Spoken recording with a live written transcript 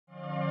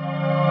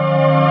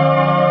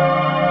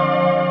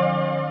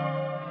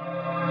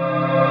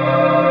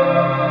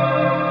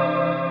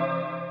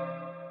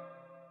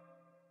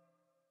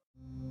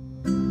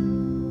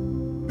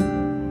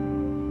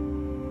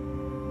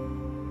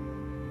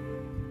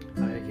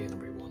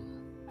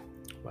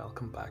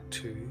welcome back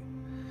to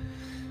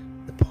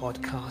the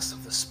podcast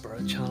of the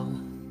Spirit Channel.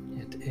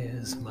 It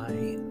is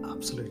my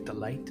absolute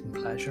delight and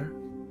pleasure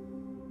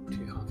to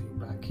have you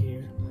back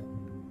here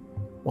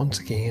once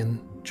again,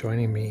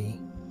 joining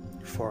me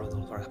for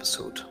another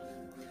episode.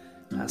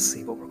 Let's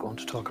see what we're going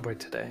to talk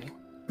about today.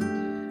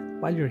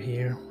 While you're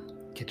here,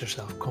 get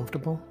yourself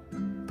comfortable,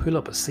 pull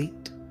up a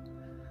seat,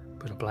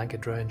 put a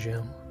blanket around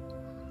you,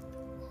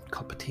 a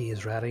cup of tea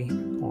is ready,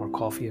 or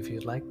coffee if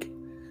you'd like.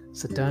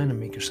 Sit down and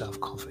make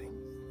yourself coffee.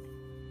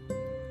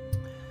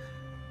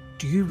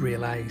 Do you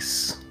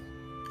realise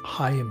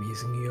how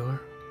amazing you are?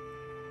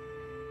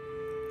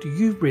 Do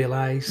you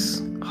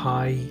realise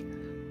how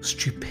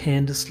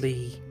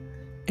stupendously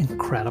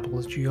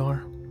incredible that you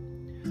are?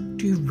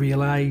 Do you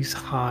realise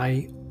how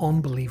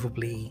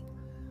unbelievably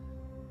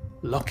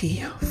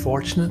lucky,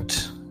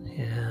 fortunate,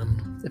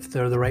 if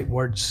they're the right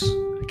words,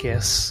 I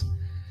guess.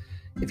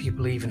 If you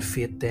believe in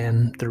fate,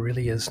 then there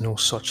really is no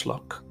such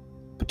luck.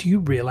 But do you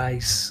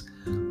realise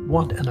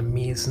what an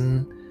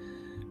amazing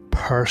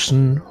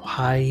person,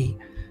 how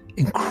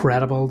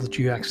incredible that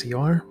you actually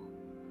are?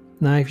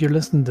 Now, if you're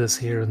listening to this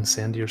here and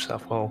saying to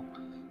yourself, well,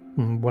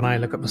 when I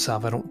look at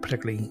myself, I don't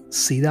particularly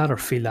see that or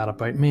feel that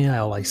about me.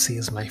 All I see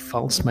is my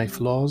faults, my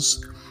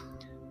flaws.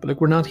 But look,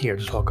 we're not here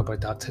to talk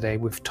about that today.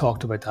 We've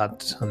talked about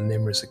that on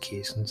numerous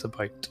occasions,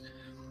 about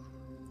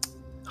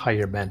how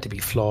you're meant to be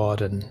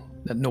flawed and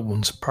that no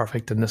one's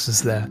perfect, and this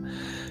is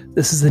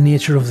the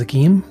nature of the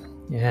game.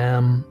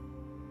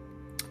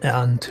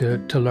 And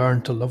to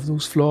learn to love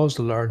those flaws,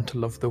 to learn to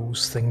love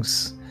those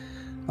things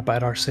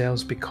about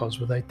ourselves, because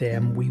without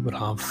them we would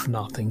have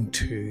nothing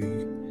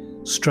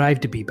to strive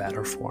to be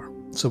better for.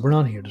 So we're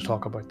not here to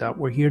talk about that.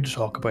 We're here to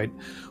talk about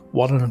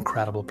what an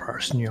incredible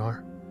person you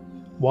are,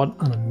 what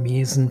an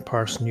amazing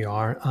person you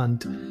are,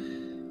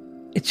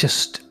 and it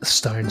just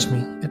astounds me.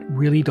 It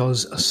really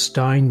does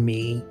astound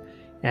me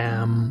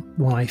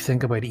when I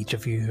think about each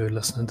of you who are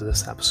listening to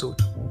this episode.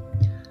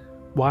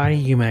 Why,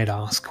 you might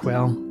ask?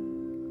 Well,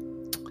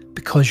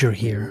 because you're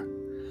here.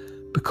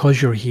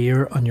 Because you're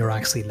here and you're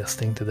actually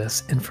listening to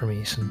this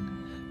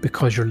information.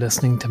 Because you're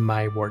listening to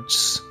my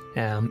words.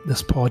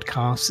 This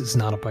podcast is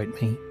not about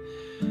me.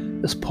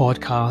 This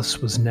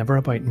podcast was never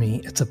about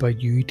me. It's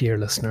about you, dear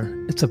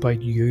listener. It's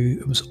about you.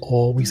 It was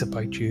always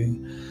about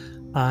you.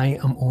 I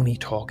am only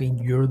talking.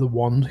 You're the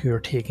one who are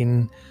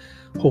taking,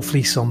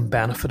 hopefully, some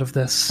benefit of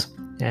this,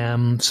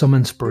 some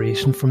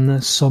inspiration from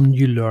this, some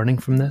new learning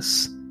from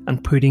this,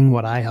 and putting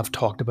what I have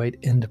talked about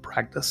into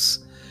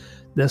practice.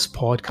 This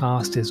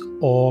podcast is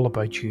all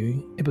about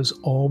you. It was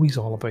always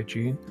all about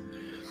you.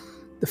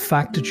 The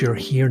fact that you're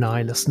here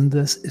now listening to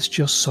this is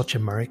just such a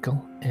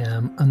miracle.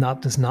 And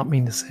that does not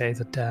mean to say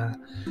that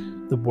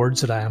the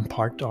words that I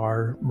impart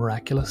are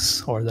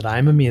miraculous or that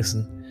I'm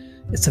amazing.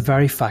 It's the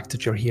very fact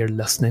that you're here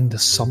listening to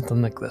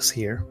something like this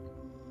here.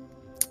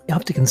 You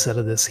have to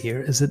consider this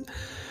here, is that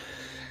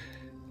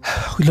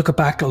we look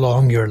back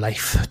along your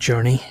life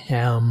journey.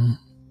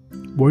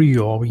 Were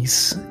you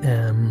always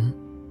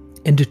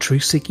into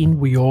truth seeking?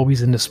 Were you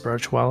always into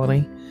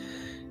spirituality?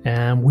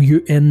 Were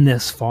you in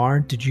this far?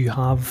 Did you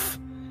have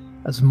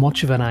as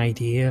much of an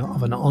idea,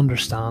 of an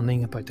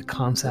understanding about the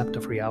concept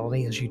of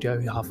reality as you do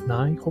have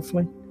now,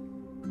 hopefully?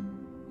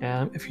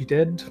 If you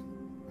did,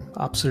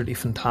 absolutely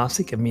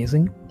fantastic,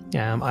 amazing.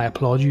 I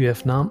applaud you.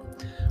 If not,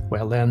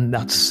 well then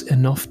that's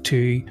enough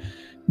to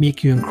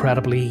make you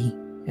incredibly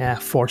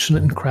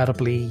fortunate,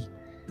 incredibly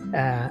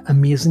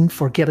amazing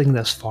for getting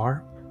this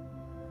far.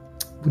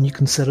 When you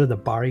consider the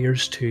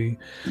barriers to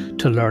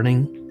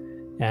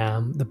learning,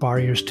 the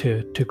barriers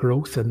to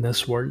growth in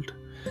this world,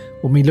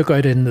 when we look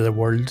out into the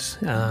world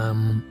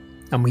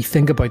and we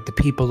think about the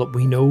people that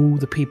we know,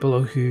 the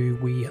people who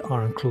we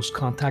are in close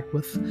contact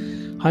with,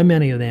 how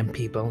many of them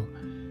people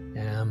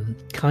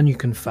can you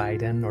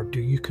confide in, or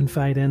do you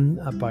confide in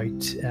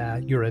about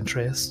your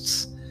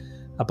interests,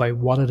 about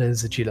what it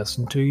is that you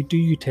listen to? Do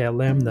you tell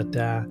them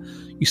that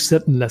you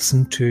sit and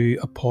listen to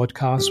a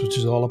podcast which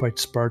is all about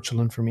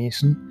spiritual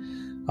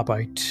information,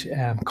 about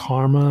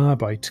karma,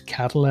 about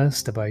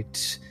catalyst,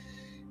 about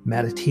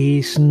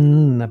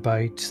meditation,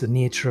 about the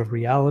nature of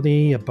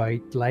reality,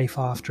 about life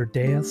after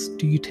death?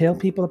 Do you tell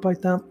people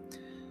about that?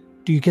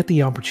 Do you get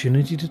the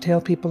opportunity to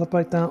tell people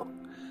about that?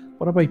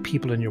 What about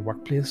people in your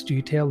workplace? Do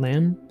you tell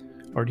them?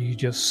 Or do you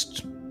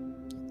just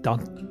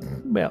don't,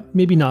 well,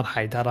 maybe not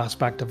hide that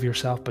aspect of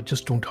yourself, but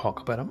just don't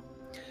talk about it?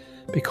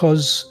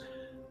 Because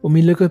when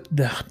we look at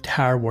the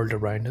entire world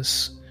around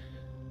us,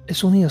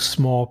 it's only a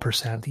small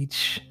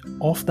percentage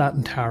of that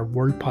entire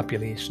world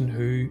population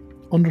who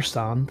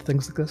understand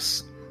things like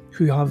this,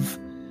 who have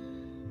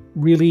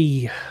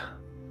really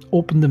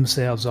opened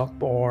themselves up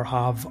or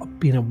have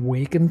been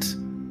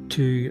awakened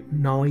to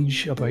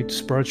knowledge about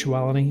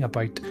spirituality,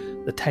 about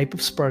the type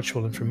of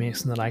spiritual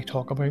information that I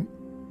talk about.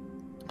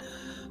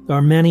 There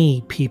are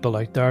many people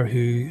out there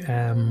who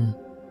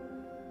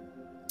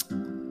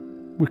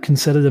would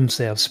consider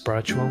themselves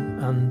spiritual,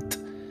 and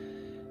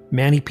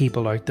many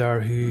people out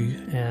there who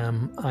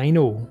I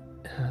know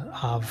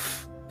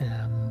have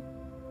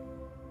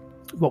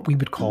what we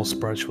would call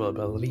spiritual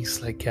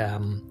abilities, like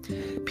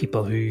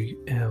people who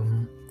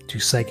do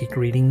psychic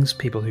readings,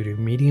 people who do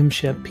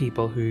mediumship,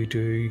 people who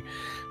do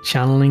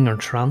channeling or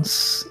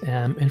trance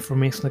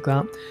information like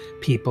that,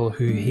 people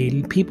who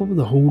heal, people with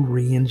a whole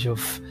range of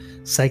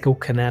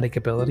psychokinetic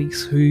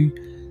abilities who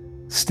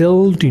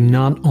still do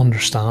not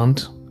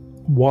understand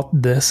what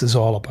this is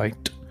all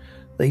about.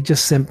 They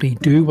just simply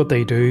do what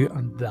they do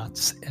and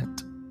that's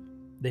it.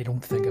 They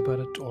don't think about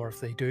it, or if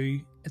they do,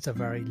 it's a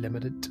very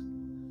limited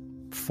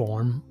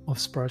form of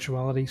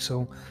spirituality.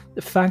 So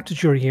the fact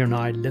that you're here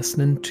now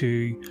listening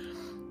to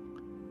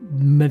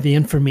the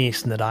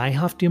information that I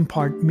have to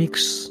impart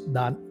makes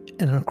that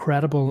an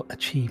incredible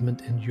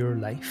achievement in your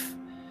life.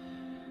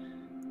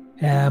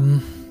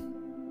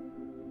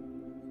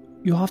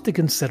 You have to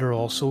consider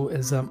also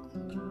is that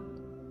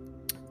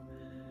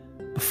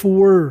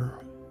before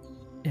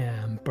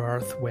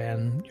birth,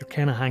 when you're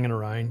kind of hanging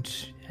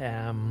around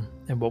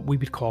in what we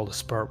would call the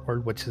spirit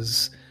world, which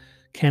is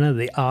kind of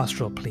the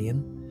astral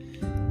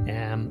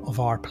plane of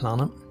our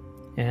planet,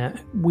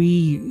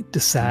 we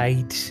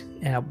decide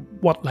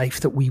what life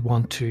that we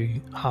want to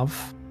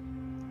have.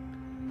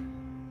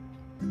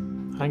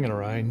 Hanging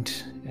around,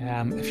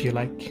 if you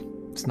like.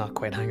 It's not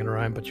quite hanging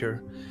around, but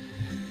you're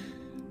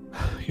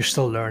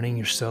still learning,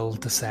 you're still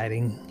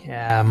deciding.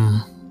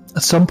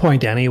 At some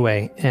point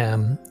anyway,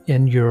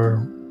 in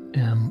your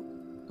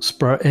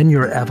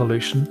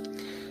evolution,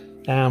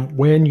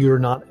 when you're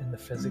not in the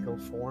physical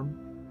form,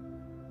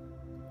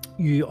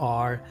 you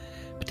are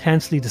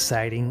potentially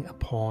deciding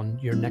upon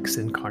your next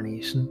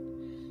incarnation,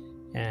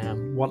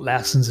 what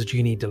lessons that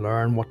you need to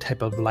learn, what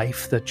type of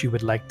life that you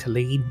would like to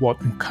lead,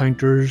 what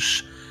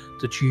encounters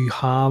that you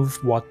have,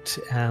 what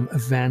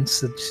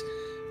events that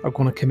are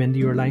going to come into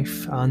your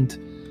life. And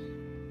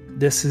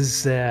this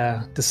is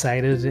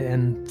decided,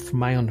 and from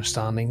my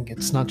understanding,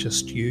 it's not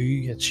just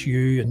you, it's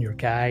you and your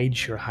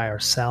guides, your higher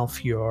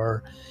self,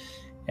 your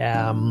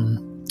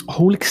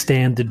whole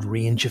extended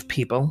range of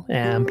people,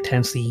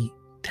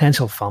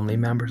 potential family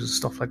members and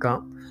stuff like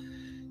that,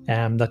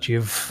 that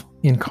you've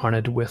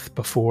incarnated with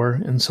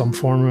before in some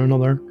form or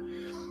another.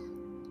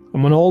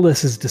 And when all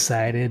this is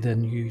decided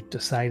and you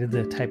decided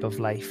the type of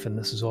life and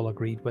this is all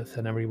agreed with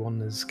and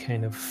everyone is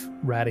kind of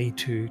ready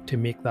to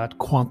make that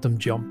quantum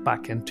jump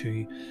back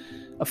into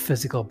a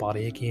physical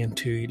body again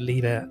to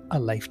lead a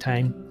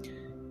lifetime,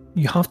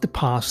 you have to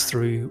pass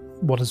through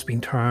what has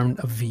been termed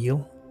a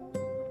veil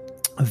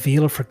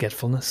of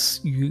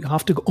forgetfulness. You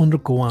have to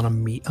undergo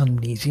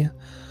amnesia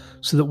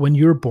so that when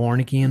you're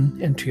born again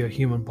into a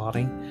human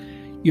body,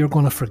 you're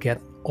going to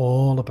forget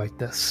all about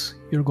this.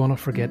 You're going to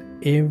forget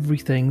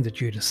everything that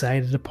you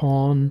decided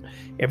upon,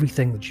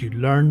 everything that you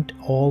learned,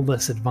 all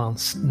this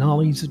advanced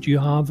knowledge that you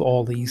have,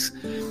 all these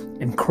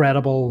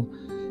incredible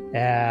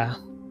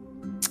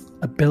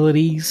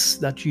abilities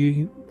that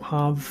you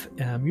have.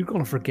 You're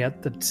going to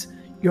forget that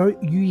you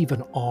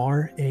even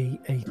are a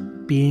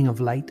being of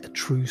light, a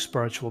true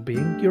spiritual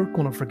being. You're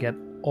going to forget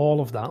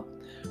all of that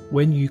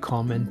when you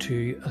come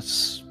into a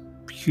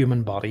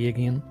human body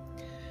again.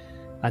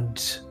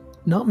 And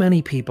not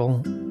many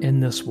people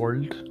in this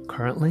world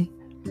currently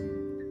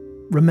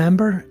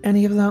remember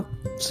any of that.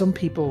 Some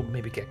people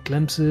maybe get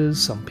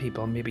glimpses, some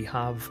people maybe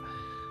have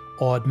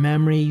odd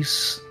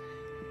memories,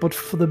 but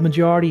for the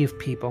majority of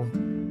people,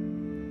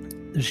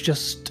 there's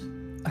just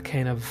a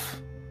kind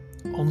of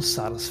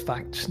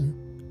unsatisfaction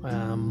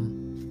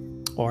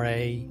or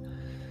a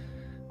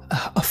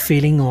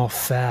feeling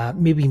of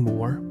maybe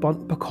more,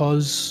 but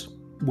because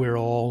we're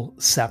all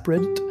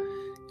separate,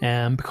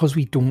 because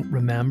we don't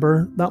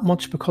remember that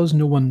much, because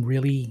no one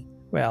really,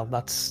 well,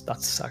 that's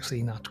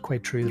actually not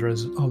quite true. There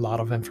is a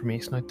lot of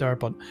information out there,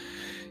 but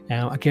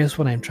I guess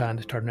what I'm trying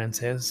to turn around and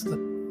say is that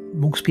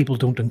most people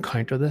don't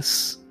encounter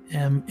this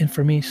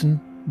information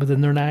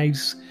within their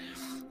lives,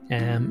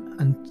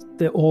 and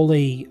all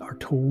they are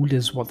told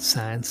is what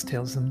science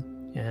tells them,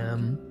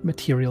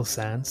 material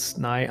science.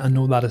 Now, I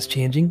know that is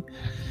changing,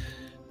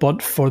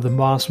 but for the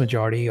vast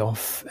majority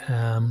of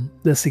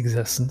this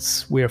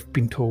existence, we have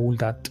been told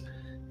that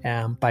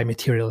by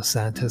material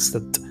scientists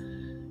that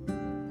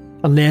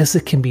unless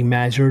it can be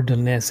measured,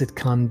 unless it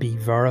can be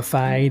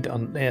verified,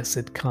 unless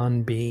it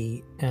can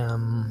be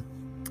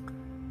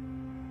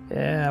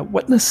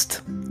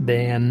witnessed,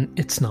 then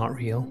it's not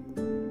real.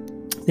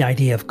 The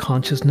idea of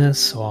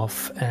consciousness,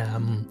 of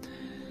an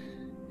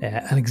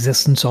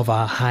existence of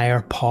a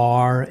higher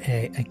power,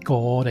 a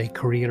God, a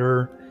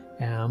creator,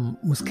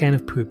 was kind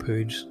of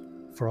poo-pooed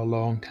for a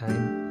long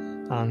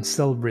time and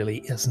still really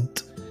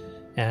isn't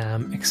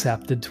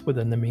accepted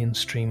within the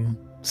mainstream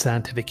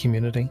scientific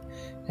community.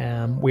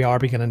 We are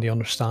beginning to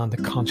understand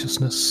that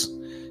consciousness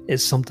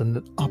is something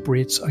that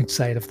operates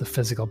outside of the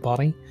physical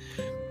body,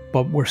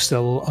 but we're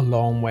still a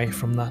long way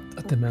from that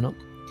at the minute.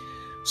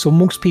 So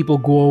most people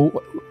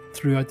go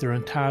throughout their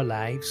entire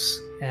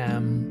lives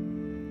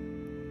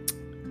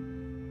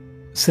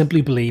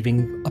simply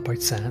believing about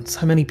science.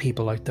 How many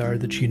people out there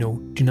that you know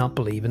do not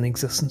believe in the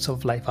existence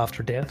of life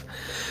after death?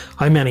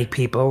 How many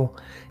people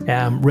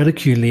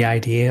ridicule the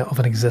idea of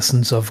an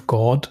existence of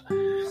God?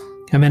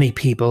 How many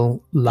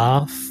people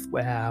laugh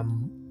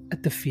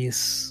at the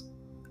face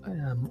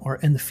or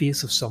in the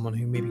face of someone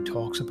who maybe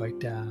talks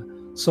about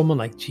someone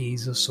like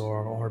Jesus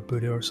or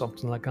Buddha or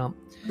something like that.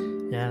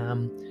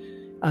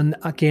 And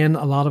again,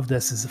 a lot of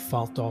this is a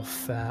fault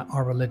of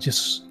our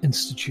religious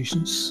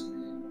institutions.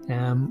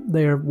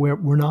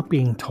 We're not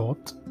being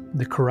taught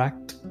the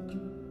correct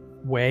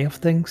way of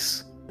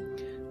things.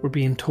 We're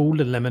being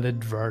told a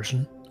limited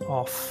version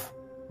of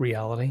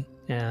reality.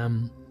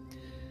 And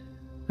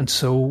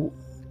so,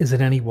 is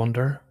it any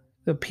wonder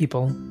that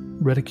people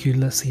ridicule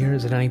this here?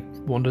 Is it any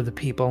wonder that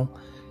people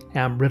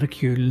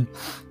ridicule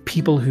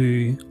people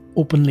who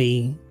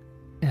openly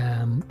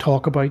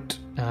talk about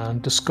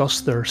and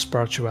discuss their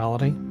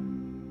spirituality?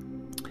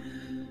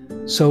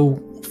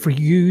 So for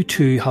you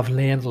to have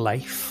led a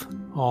life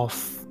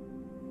of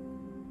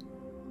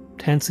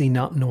potentially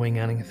not knowing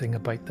anything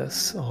about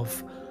this,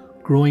 of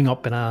growing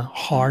up in a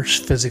harsh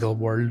physical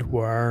world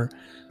where,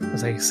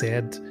 as I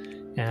said,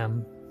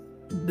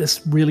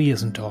 this really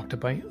isn't talked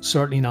about,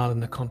 certainly not in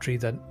the country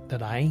that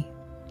I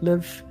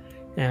live.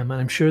 And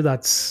I'm sure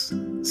that's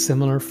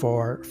similar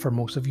for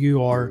most of you,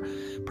 or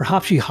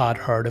perhaps you had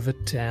heard of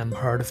it,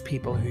 heard of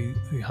people who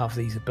have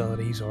these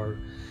abilities, or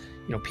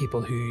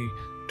people who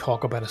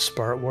talk about a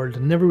spirit world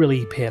and never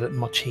really paid it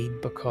much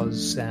heed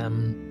because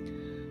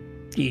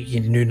you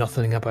knew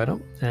nothing about it.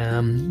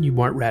 You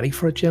weren't ready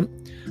for it yet.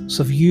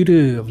 So for you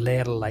to have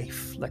led a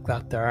life like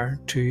that there,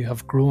 to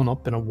have grown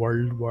up in a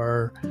world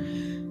where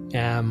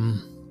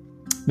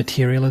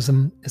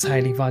materialism is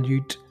highly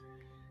valued,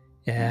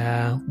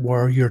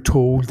 where you're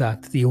told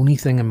that the only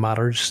thing that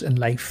matters in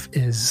life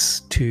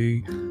is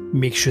to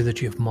make sure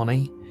that you have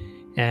money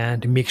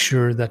and to make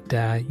sure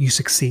that you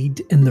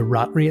succeed in the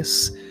rat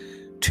race,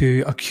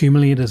 to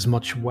accumulate as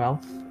much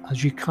wealth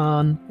as you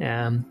can,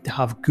 to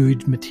have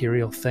good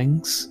material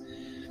things,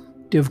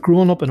 to have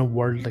grown up in a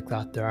world like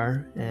that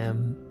there,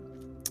 and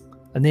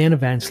then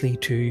eventually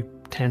to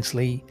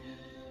potentially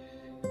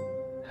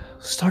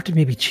start to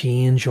maybe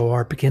change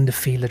or begin to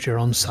feel that you're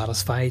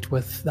unsatisfied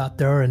with that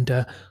there, and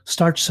to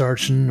start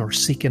searching or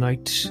seeking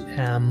out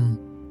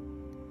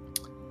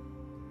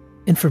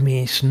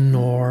information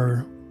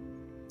or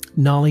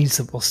knowledge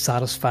that will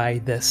satisfy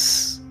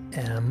this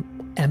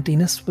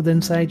emptiness within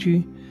inside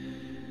you.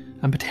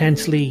 And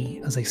potentially,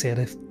 as I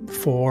said,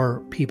 for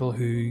people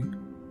who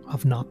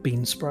have not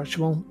been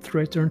spiritual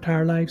throughout their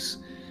entire lives,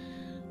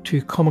 to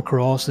come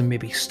across and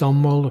maybe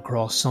stumble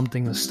across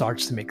something that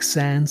starts to make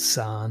sense,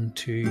 and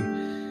to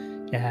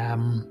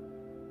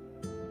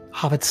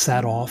have it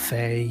set off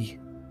a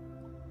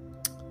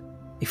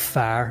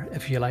fire,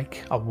 if you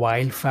like, a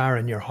wildfire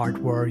in your heart,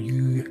 where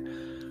you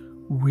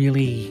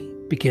really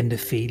begin to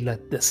feel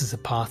that this is a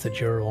path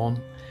that you're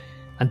on,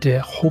 and to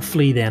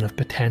hopefully then have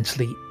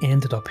potentially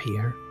ended up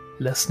here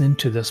listening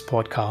to this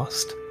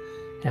podcast.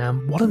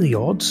 What are the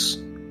odds?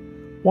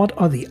 What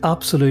are the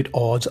absolute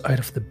odds out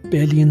of the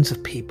billions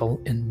of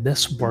people in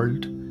this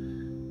world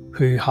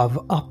who have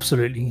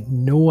absolutely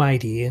no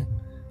idea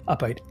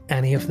about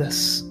any of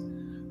this,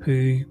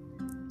 who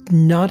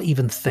not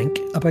even think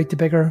about the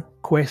bigger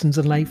questions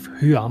in life?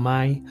 Who am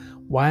I?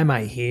 Why am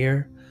I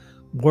here?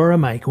 Where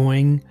am I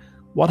going?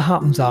 What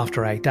happens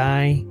after I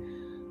die?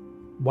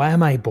 Why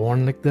am I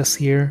born like this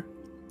here?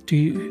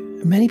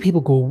 Many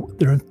people go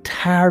their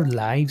entire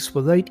lives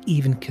without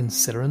even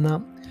considering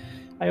that.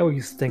 I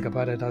always think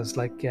about it as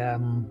like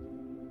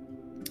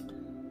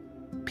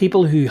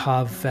people who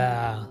have,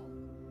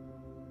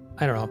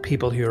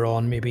 people who are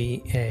on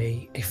maybe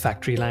a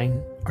factory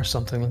line or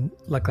something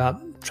like that.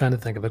 I'm trying to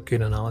think of a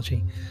good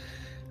analogy.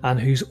 And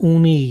whose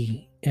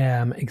only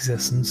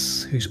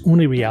existence, whose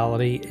only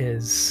reality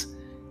is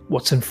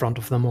what's in front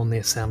of them on the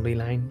assembly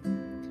line.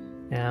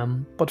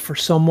 But for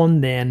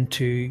someone then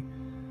to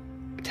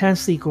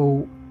potentially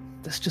go,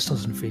 this just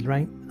doesn't feel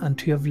right, and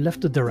to have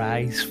lifted their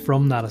eyes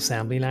from that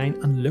assembly line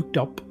and looked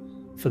up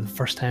for the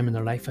first time in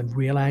their life and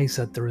realised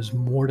that there is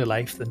more to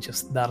life than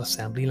just that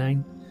assembly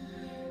line,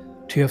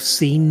 to have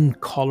seen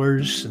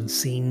colours and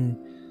seen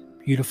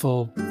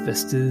beautiful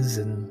vistas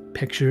and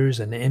pictures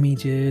and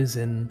images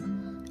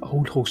and a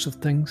whole host of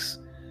things,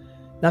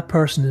 that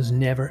person is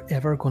never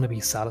ever going to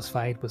be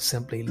satisfied with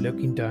simply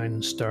looking down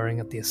and staring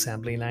at the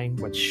assembly line,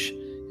 which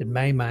in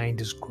my mind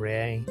is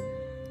grey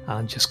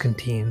and just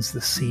contains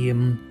the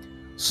same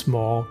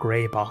small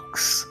grey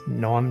box,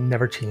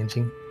 never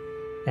changing.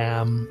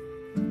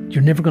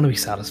 You're never going to be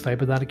satisfied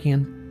with that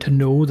again. To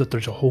know that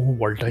there's a whole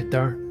world out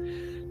there,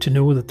 to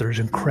know that there's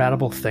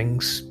incredible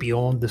things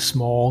beyond the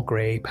small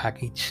grey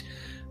package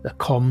that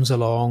comes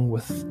along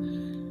with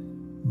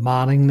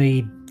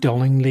maddeningly,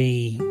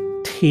 dullingly,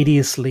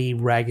 tediously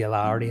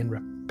regularity and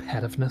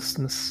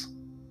repetitiveness,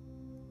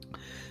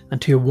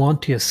 and to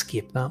want to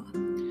escape that,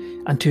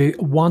 and to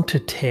want to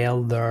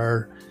tell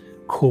their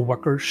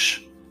co-workers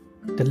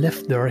to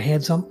lift their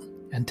heads up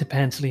and to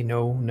potentially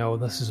no,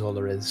 this is all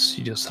there is.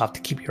 You just have to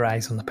keep your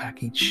eyes on the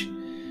package.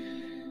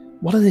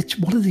 What are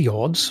the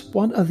odds?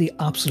 What are the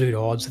absolute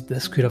odds that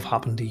this could have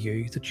happened to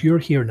you? That you're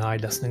here now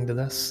listening to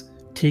this,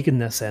 taking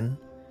this in.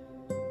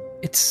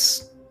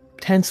 It's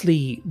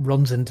potentially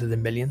runs into the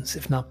millions,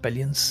 if not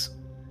billions.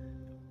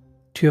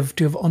 To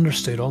have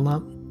understood all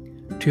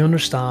that, to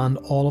understand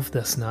all of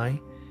this now,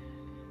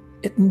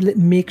 it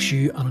makes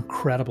you an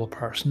incredible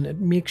person. It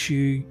makes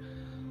you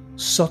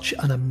such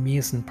an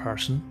amazing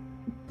person.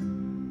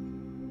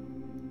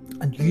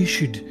 And you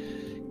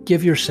should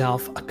give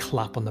yourself a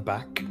clap on the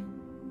back.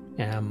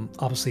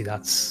 Obviously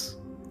that's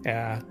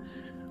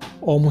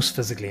almost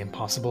physically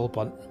impossible,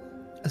 but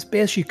as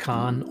best you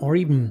can, or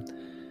even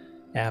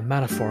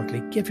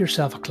metaphorically, give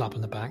yourself a clap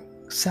on the back.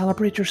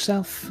 Celebrate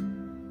yourself.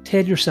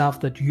 Tell yourself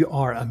that you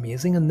are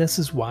amazing, and this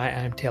is why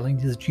I'm telling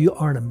you that you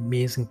are an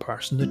amazing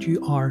person, that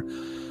you are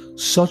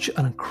such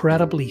an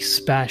incredibly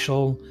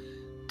special,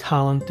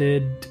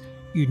 talented,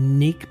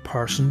 unique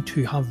person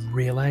to have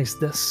realised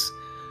this,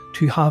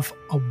 to have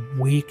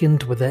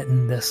awakened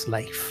within this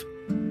life,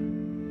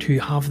 to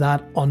have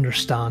that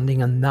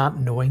understanding and that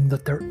knowing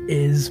that there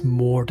is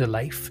more to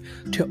life,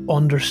 to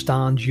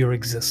understand your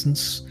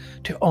existence,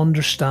 to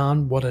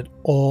understand what it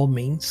all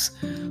means.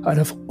 Out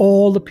of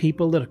all the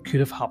people that it could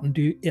have happened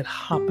to, it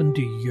happened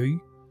to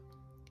you.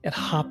 It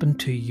happened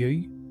to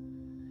you.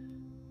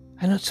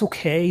 And it's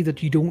okay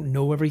that you don't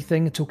know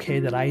everything. It's okay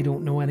that I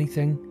don't know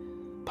anything.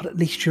 But at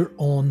least you're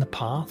on the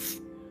path.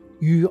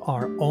 You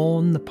are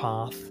on the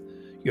path.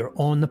 You're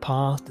on the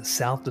path to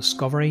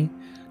self-discovery,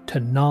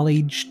 to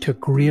knowledge, to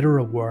greater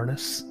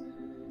awareness.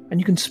 And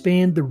you can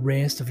spend the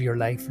rest of your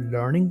life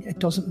learning. It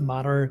doesn't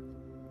matter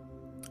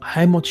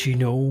how much you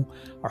know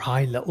or how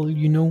little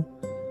you know.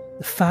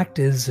 The fact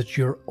is that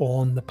you're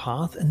on the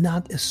path, and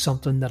that is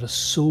something that is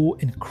so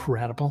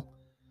incredible,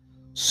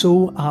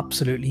 so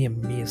absolutely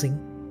amazing,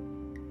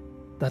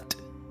 that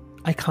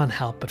I can't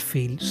help but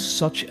feel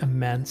such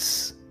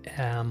immense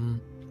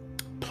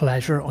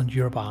pleasure on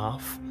your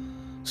behalf,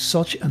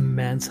 such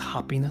immense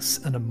happiness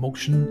and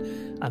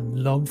emotion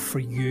and love for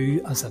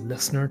you as a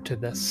listener to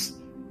this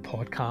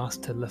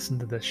podcast, to listen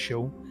to this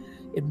show.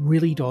 It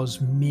really does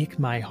make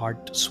my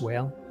heart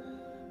swell,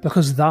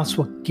 because that's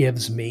what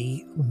gives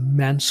me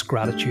immense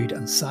gratitude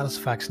and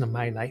satisfaction in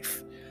my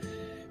life.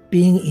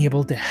 Being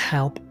able to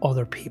help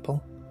other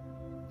people.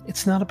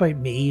 It's not about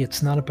me.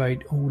 It's not about,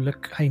 oh,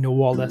 look, I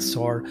know all this,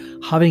 or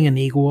having an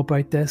ego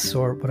about this,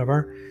 or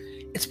whatever.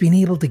 It's being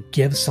able to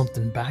give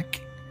something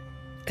back.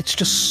 It's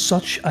just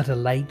such a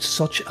delight,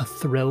 such a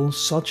thrill,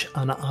 such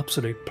an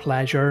absolute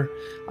pleasure,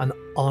 an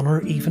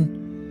honour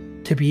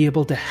even, to be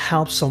able to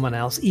help someone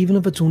else, even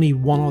if it's only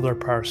one other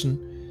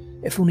person.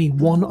 If only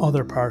one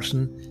other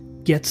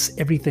person gets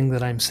everything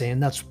that I'm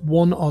saying, that's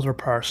one other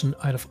person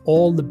out of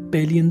all the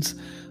billions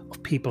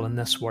of people in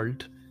this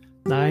world.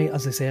 Now,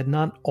 as I said,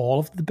 not all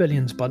of the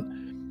billions, but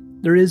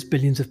there is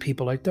billions of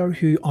people out there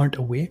who aren't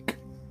awake,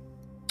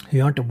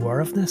 who aren't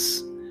aware of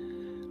this.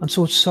 And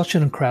so it's such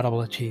an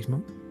incredible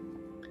achievement.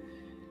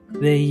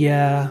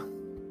 And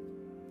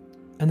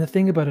the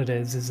thing about it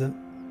is that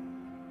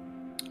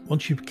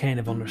once you kind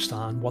of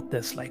understand what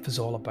this life is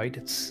all about,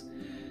 it's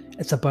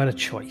about a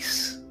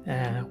choice.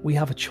 We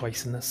have a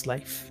choice in this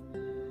life.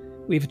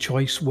 We have a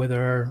choice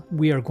whether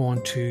we are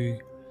going to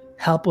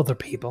help other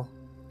people,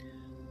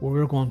 or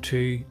we're going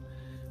to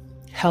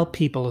help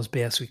people as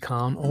best we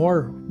can,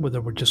 or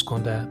whether we're just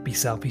going to be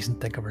selfish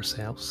and think of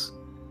ourselves.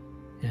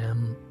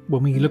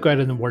 When we look out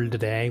in the world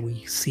today,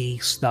 we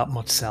see that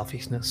much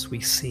selfishness.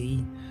 We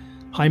see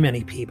how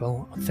many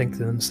people think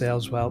to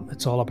themselves, well,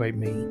 it's all about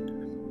me.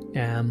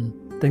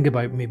 Think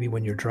about maybe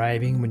when you're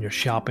driving, when you're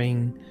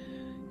shopping,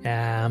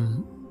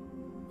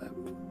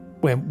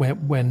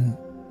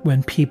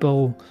 when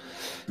people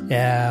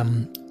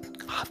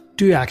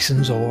do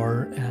actions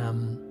or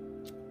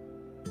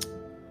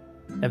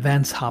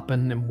events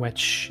happen in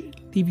which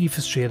leave you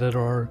frustrated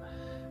or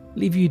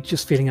leave you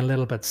just feeling a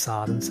little bit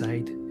sad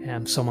inside.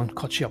 Someone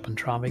cuts you up in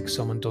traffic,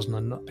 someone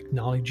doesn't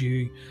acknowledge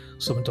you,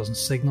 someone doesn't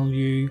signal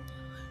you,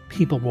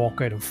 people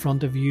walk out in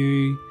front of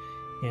you,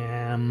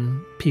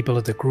 people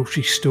at the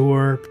grocery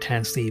store,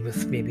 potentially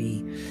with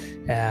maybe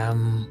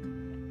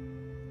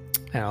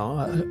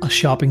a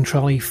shopping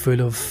trolley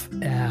full of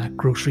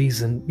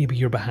groceries, and maybe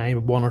you're behind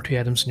with one or two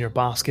items in your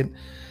basket,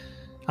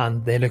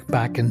 and they look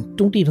back and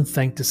don't even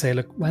think to say,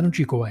 look, why don't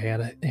you go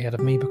ahead of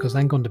me, because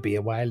I'm going to be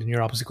a while and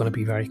you're obviously going to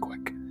be very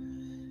quick.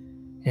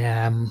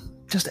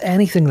 Just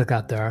anything like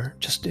that there,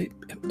 just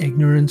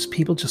ignorance,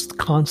 people just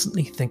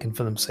constantly thinking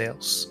for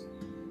themselves.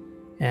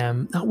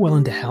 Not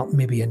willing to help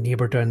maybe a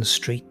neighbour down the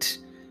street,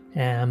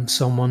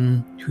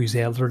 someone who's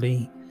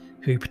elderly,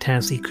 who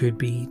potentially could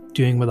be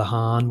doing with a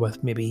hand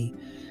with maybe,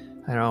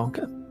 I don't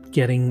know,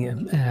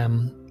 getting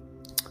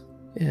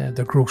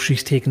their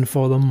groceries taken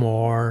for them,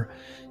 or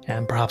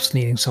perhaps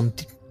needing some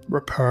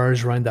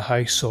repairs around the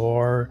house,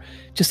 or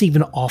just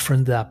even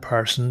offering to that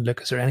person,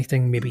 look, is there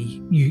anything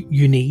maybe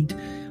you need?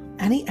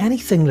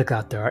 Anything like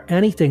that there,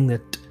 anything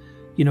that,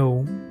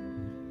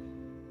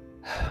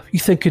 you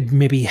think could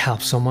maybe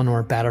help someone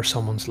or better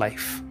someone's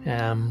life.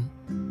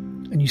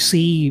 And you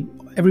see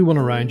everyone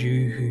around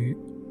you who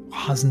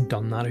hasn't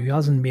done that, who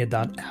hasn't made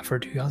that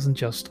effort, who hasn't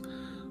just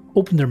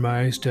opened their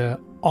mouths to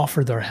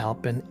offer their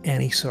help in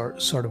any sort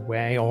of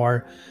way,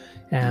 or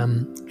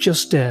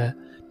just to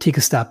take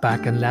a step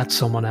back and let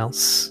someone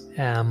else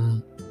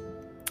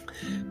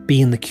be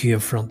in the queue in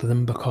front of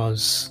them,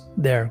 because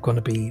they're going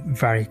to be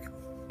very,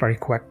 very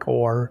quick.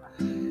 Or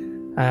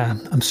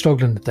I'm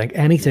struggling to think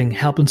anything,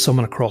 helping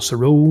someone across the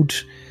road,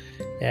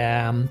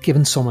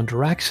 giving someone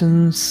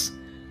directions,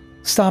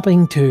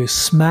 stopping to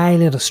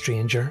smile at a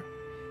stranger,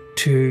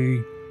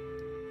 to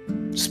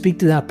speak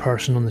to that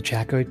person on the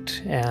checkout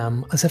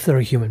as if they're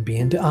a human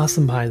being, to ask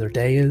them how their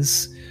day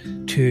is,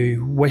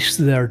 to wish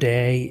their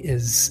day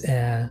is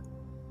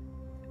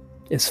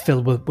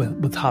filled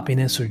with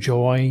happiness or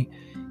joy.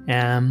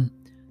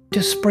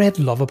 Just spread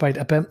love about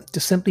a bit.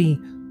 Just simply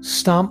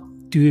stop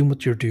doing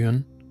what you're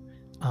doing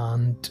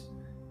and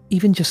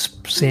even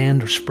just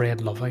send or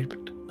spread love out.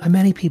 But how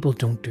many people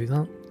don't do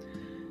that?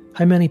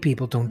 How many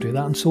people don't do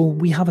that? And so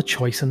we have a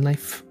choice in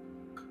life.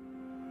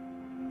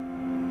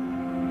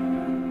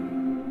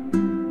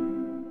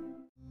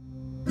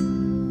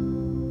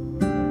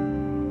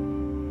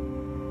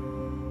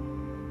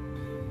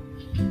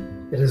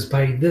 It is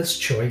by this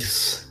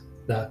choice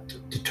that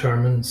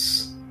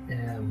determines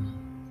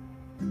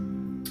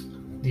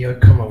the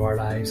outcome of our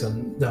lives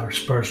and our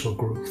spiritual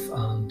growth,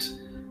 and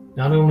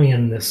not only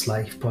in this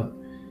life but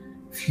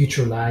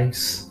future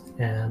lives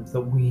that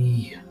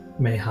we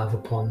may have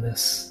upon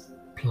this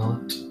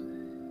planet.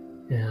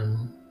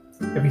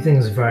 Everything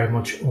is very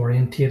much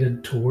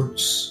orientated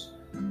towards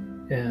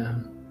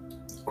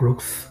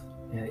growth,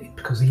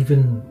 because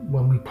even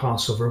when we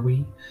pass over,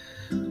 we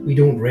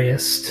don't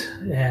rest.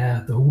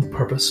 The whole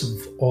purpose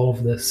of all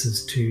of this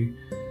is to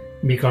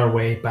make our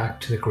way back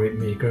to the great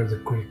Maker, the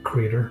great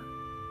Creator.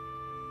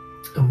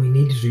 And we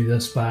need to do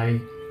this by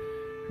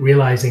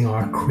realizing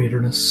our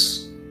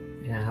creatorness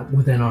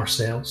within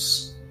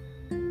ourselves.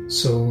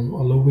 So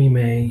although we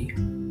may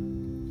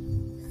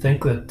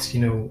think that,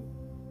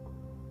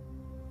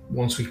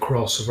 once we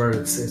cross over,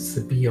 it's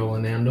the be all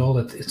and end all,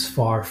 it is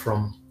far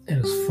from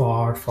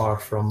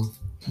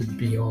the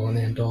be all and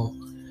end all.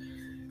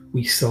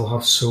 We still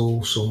have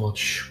so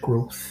much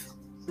growth,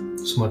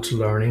 so much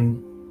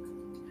learning,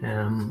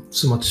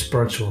 so much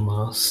spiritual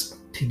mass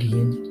to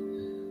gain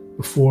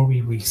before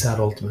we reach that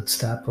ultimate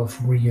step of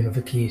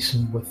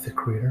reunification with the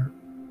Creator.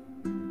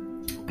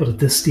 But at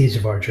this stage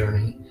of our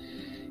journey,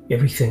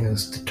 everything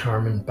is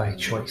determined by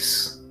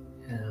choice.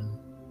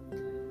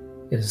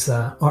 It is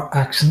our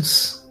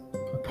actions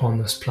upon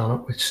this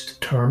planet which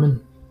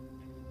determine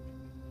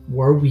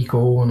where we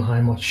go and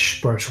how much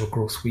spiritual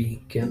growth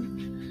we get.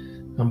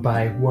 And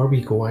by where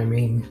we go, I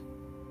mean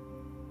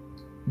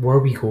where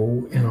we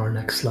go in our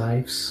next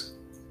lives.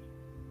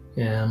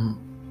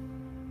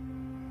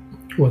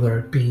 Whether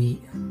it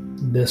be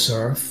this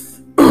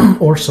earth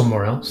or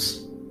somewhere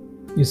else.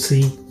 You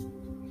see,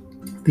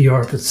 the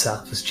earth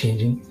itself is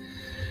changing.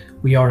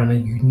 We are in a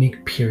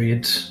unique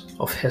period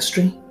of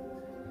history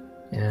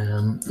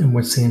in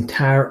which the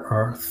entire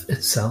earth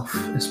itself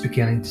is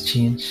beginning to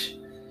change.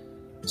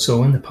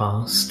 So in the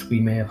past, we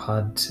may have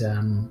had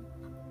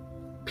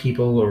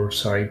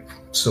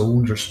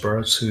souls or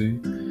spirits who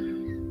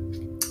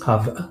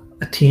have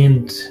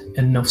attained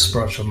enough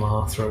spiritual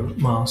mass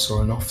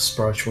or enough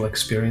spiritual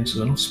experiences,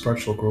 enough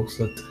spiritual growth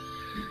that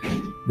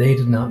they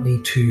did not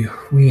need to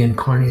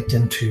reincarnate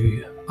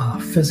into a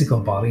physical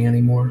body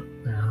anymore.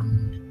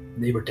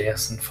 They were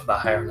destined for the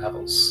higher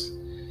levels.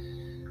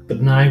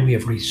 But now we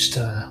have reached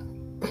a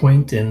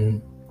point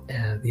in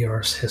the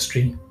Earth's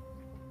history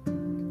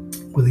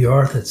where the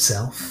Earth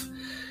itself,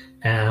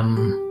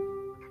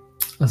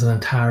 as an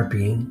entire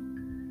being,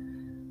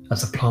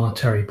 as a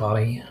planetary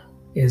body,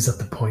 is at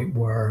the point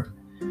where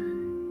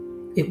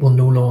it will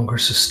no longer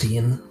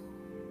sustain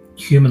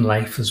human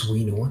life as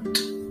we know it.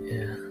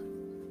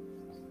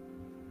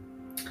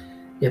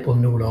 It will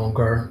no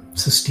longer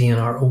sustain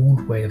our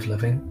old way of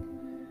living.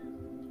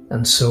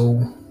 And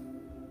so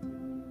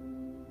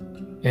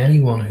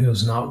anyone who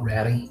is not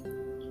ready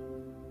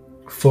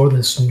for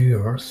this new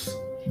earth,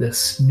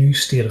 this new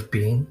state of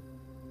being,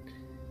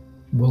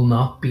 will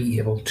not be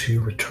able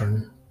to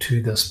return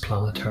to this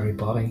planetary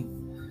body.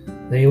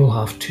 They will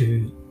have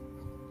to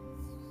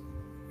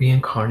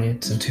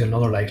reincarnate into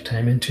another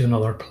lifetime, into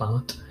another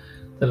planet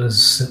that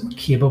is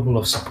capable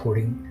of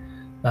supporting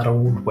that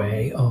old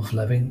way of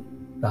living,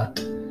 that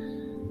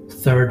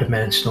third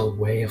dimensional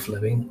way of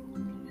living.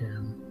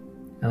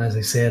 And as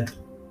I said,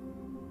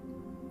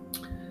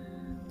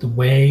 the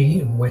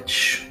way in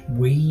which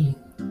we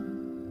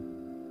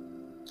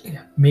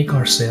make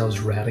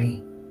ourselves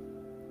ready,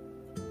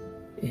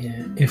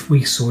 if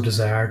we so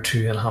desire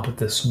to inhabit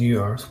this new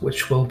earth,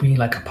 which will be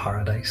like a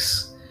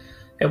paradise,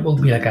 it will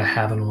be like a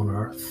heaven on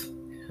earth,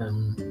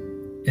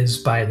 is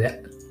by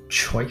the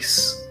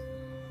choice,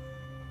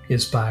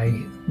 is by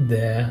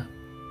the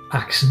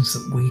actions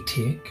that we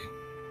take.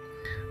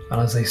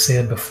 And as I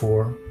said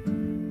before,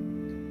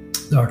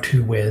 there are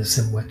two ways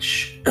in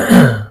which,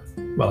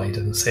 well, I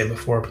didn't say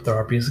before, but there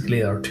are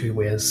two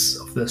ways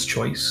of this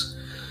choice.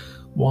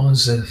 One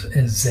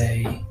is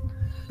a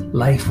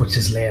life which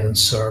is led in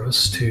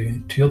service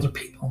to other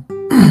people,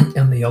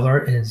 and the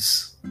other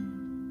is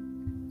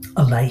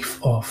a life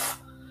of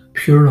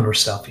pure and utter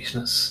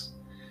selfishness.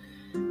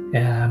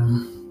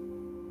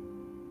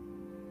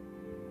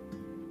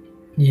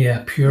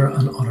 Pure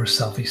and utter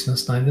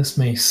selfishness. Now, this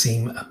may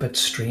seem a bit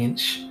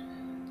strange,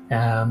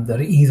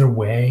 that either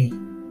way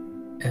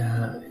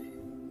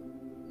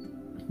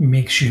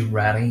makes you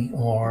ready,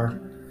 or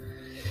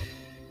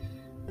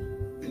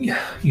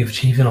you've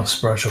achieved enough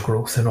spiritual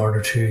growth in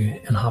order to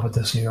inhabit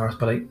this new earth.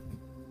 But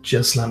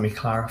just let me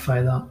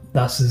clarify that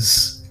this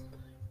is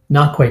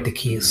not quite the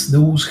case.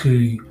 Those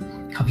who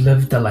have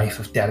lived a life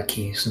of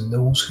dedication,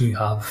 those who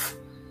have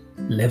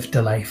lived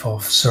a life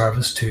of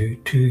service to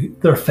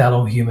their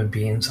fellow human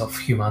beings of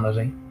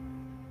humanity,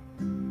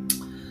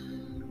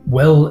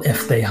 will,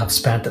 if they have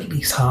spent at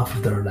least half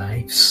of their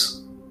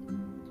lives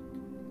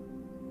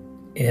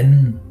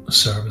in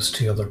service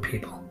to other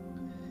people,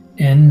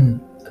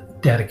 in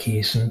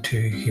dedication to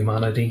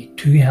humanity,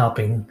 to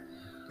helping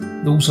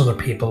those other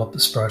people up the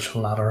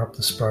spiritual ladder, up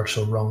the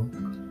spiritual rung,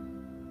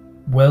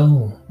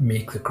 will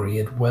make the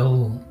grade,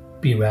 will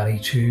be ready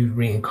to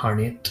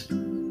reincarnate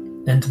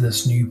into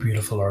this new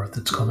beautiful earth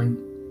that's coming.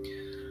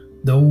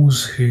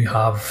 Those who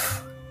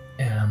have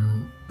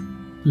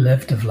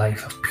lived a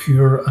life of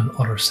pure and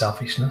utter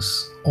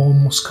selfishness,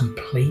 almost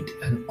complete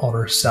and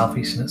utter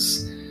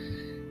selfishness,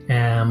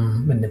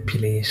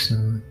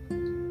 manipulation,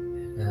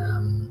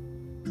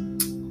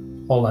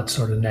 all that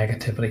sort of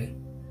negativity,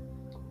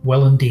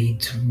 will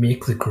indeed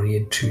make the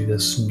grade to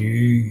this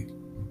new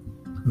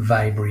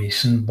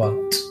vibration,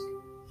 but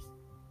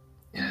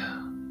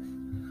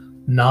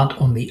not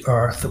on the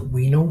earth that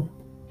we know.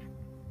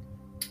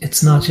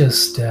 It's not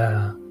just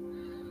a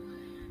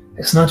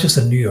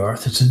new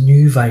earth, it's a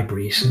new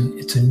vibration.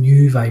 It's a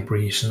new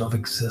vibration of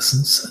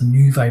existence, a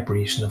new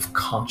vibration of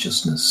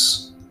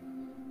consciousness.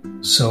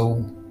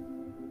 So,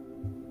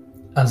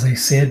 as I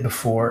said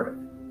before,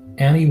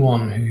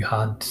 anyone who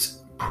had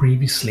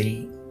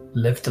previously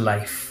lived a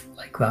life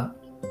like that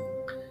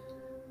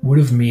would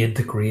have made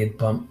the grade,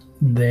 but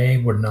they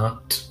were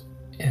not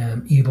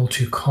able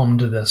to come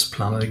to this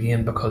planet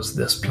again, because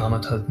this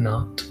planet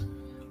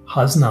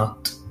has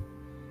not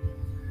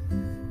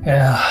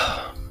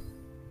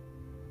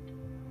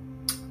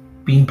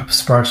been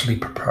spiritually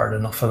prepared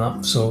enough for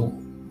them. So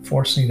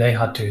fortunately they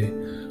had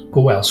to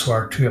go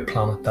elsewhere, to a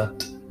planet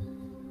that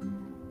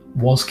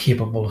was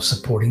capable of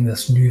supporting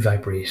this new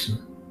vibration.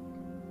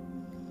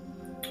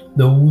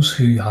 Those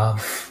who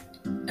have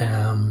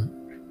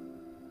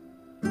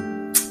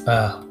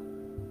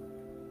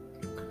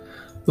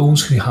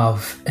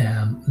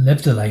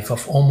lived a life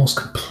of almost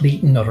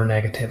complete and utter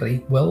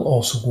negativity will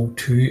also go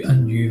to a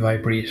new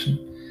vibration.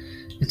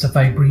 It's a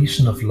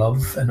vibration of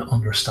love and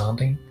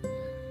understanding,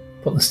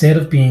 but instead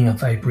of being a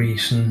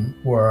vibration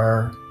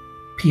where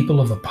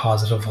people of a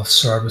positive, of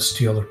service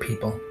to other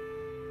people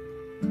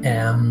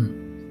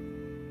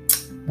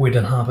would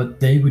inhabit,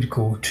 they would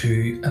go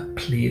to a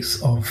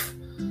place of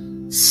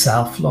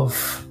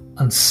self-love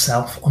and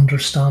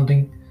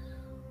self-understanding.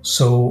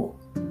 So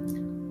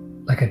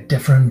like a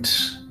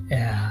different,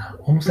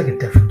 almost like a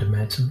different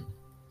dimension.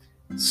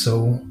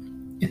 So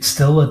it's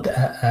still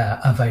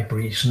a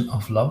vibration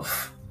of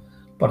love,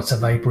 but it's a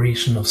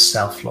vibration of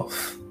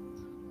self-love,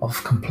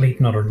 of complete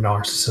and utter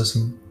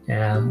narcissism,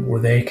 where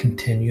they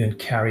continue and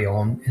carry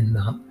on in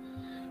that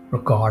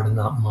regard, in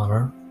that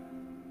manner.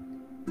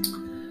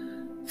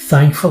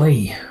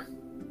 Thankfully,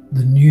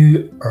 the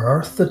new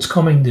earth that's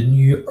coming, the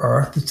new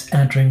earth that's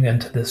entering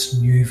into this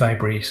new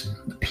vibration,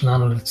 the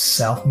planet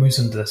itself moves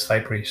into this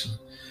vibration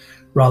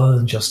rather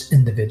than just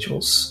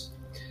individuals.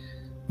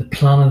 The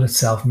planet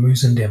itself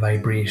moves into a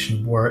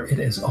vibration where it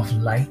is of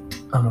light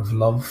and of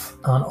love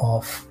and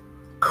of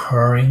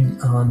caring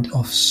and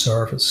of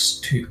service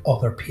to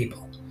other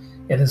people.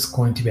 It is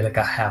going to be like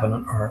a heaven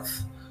on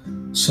earth.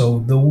 So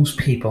those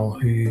people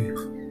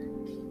who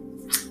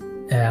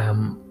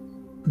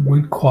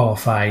would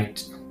qualify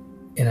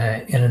in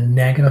a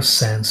negative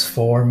sense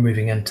for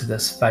moving into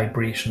this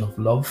vibration of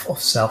love, of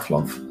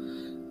self-love,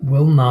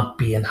 will not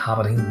be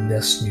inhabiting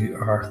this new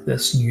earth,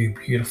 this new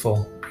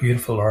beautiful,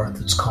 beautiful earth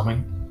that's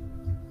coming.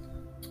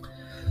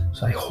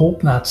 So I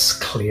hope that's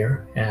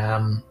clear.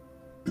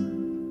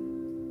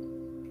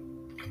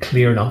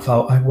 Clear enough.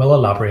 I will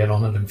elaborate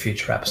on it in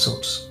future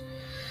episodes.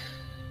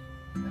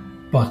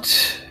 But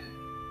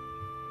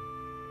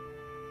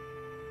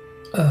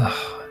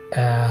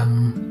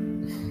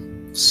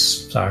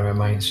sorry, my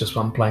mind's just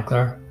went blank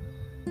there.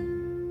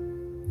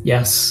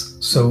 Yes,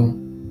 so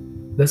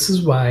this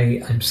is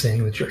why I'm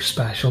saying that you're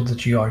special,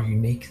 that you are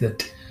unique,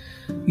 that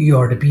you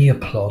are to be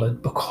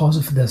applauded because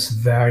of this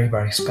very,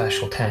 very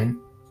special time.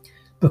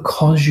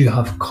 Because you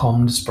have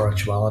come to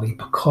spirituality,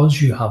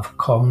 because you have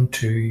come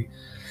to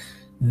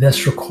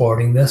this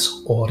recording,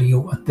 this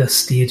audio at this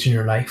stage in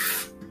your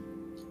life,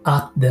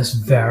 at this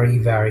very,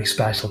 very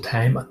special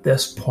time, at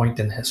this point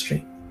in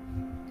history.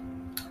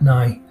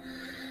 Now,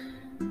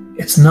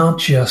 it's not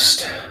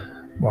just,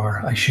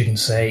 or I shouldn't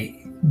say,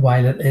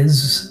 while it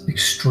is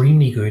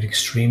extremely good,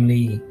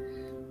 extremely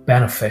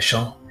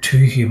beneficial to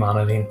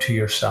humanity and to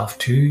yourself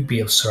to be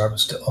of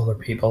service to other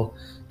people,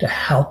 to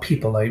help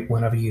people out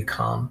whenever you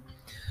can,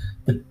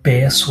 the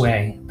best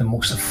way, the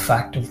most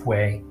effective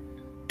way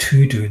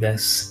to do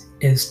this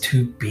is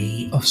to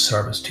be of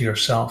service to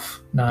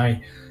yourself. Now,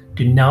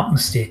 do not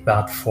mistake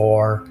that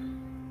for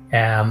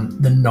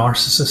the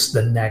narcissist,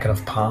 the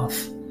negative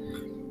path.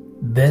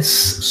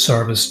 This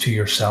service to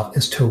yourself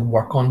is to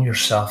work on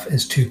yourself,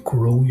 is to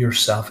grow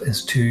yourself,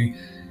 is to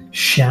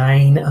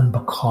shine and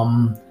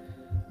become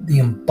the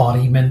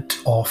embodiment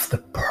of the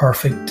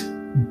perfect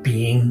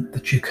being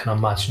that you can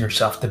imagine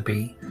yourself to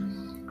be.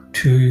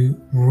 To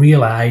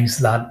realize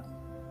that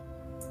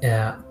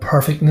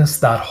perfectness,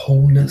 that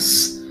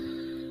wholeness,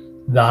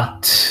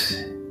 that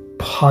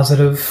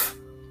positive,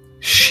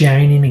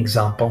 shining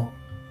example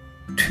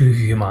to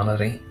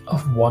humanity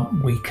of what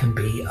we can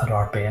be at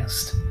our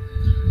best.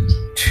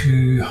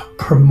 To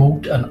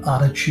promote an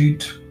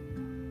attitude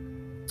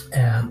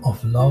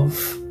of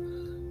love,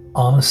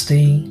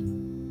 honesty,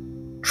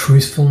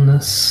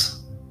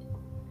 truthfulness,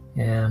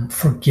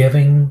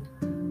 forgiving,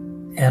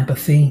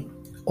 empathy,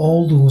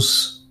 all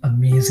those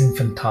amazing,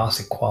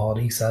 fantastic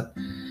qualities that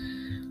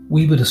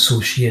we would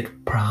associate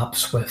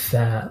perhaps with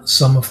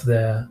some of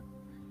the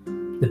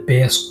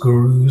best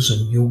gurus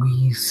and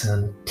yogis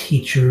and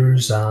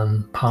teachers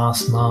and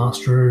past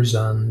masters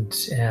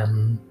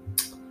and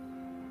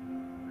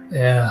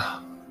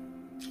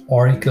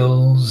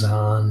oracles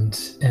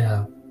and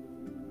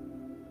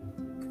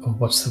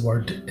what's the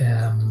word?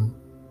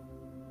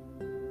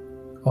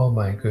 Oh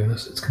my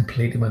goodness, it's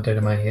completely went out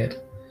of my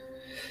head.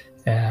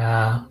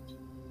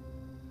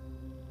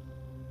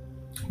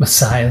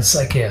 Messiahs,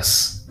 I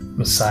guess.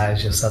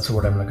 Messiahs, yes, that's the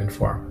word I'm looking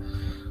for.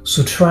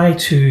 So try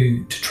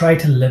to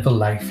live a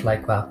life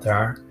like that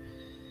there.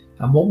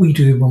 And what we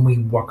do when we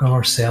work on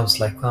ourselves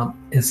like that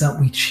is that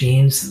we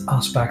change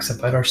aspects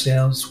about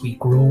ourselves. We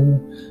grow,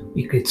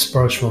 we create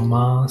spiritual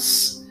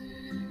mass.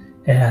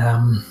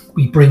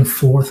 We bring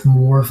forth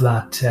more of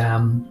that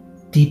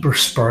deeper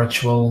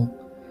spiritual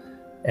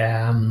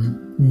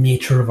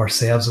nature of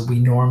ourselves that we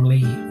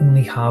normally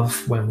only have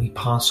when we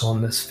pass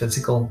on this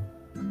physical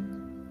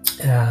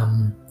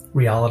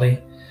reality.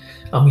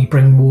 And we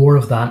bring more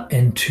of that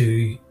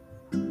into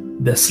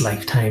this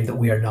lifetime that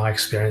we are now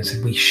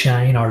experiencing. We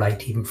shine our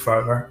light even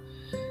further.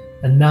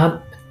 And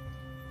that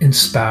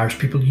inspires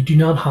people. You do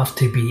not have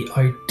to be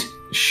out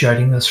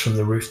shouting this from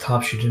the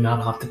rooftops. You do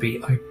not have to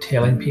be out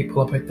telling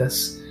people about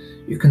this.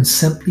 You can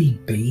simply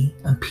be,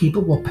 and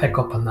people will pick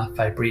up on that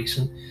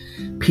vibration.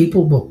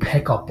 People will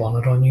pick up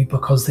on it on you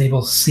because they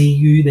will see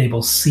you, they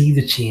will see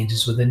the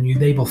changes within you,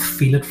 they will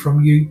feel it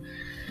from you.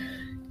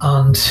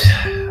 And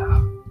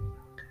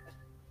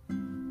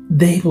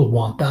they will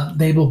want that.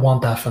 They will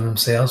want that for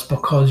themselves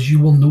because you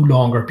will no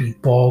longer be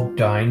bogged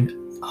down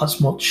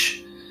as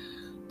much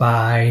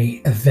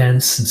by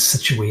events and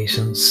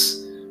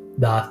situations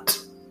that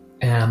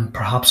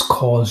perhaps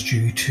caused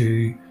you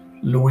to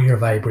lower your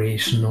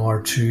vibration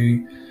or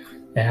to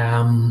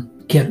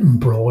get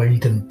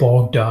embroiled and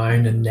bogged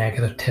down in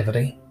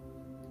negativity.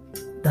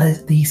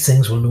 These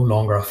things will no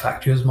longer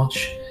affect you as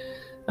much.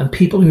 And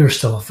people who are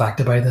still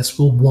affected by this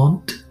will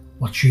want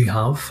what you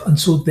have, and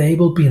so they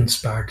will be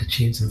inspired to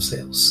change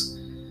themselves.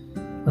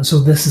 And so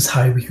this is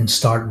how we can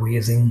start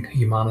raising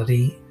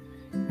humanity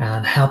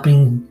and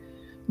helping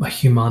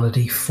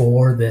humanity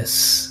for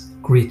this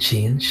great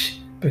change.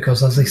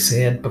 Because as I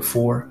said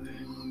before,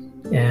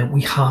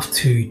 we have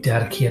to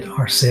dedicate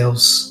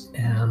ourselves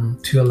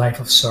to a life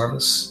of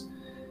service.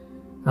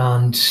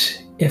 And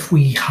if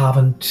we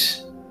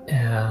haven't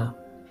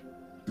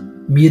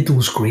made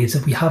those grades,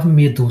 if we haven't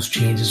made those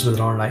changes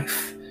within our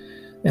life,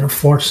 then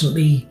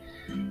unfortunately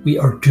we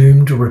are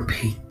doomed to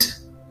repeat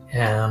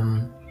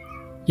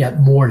yet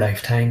more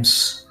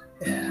lifetimes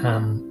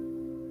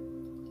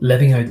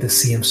living out the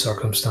same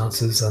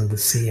circumstances and the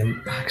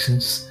same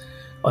actions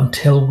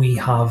until we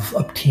have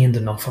obtained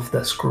enough of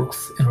this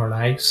growth in our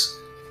lives.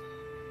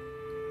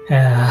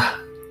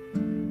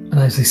 And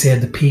as I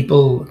said, the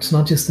people, it's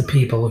not just the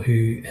people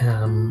who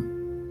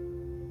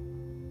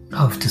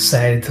have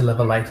decided to live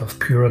a life of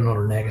pure and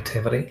utter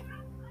negativity.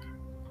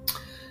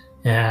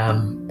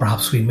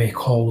 Perhaps we may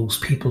call those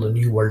people a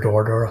New World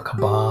Order, a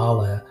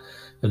Cabal, a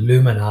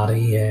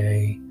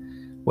Illuminati,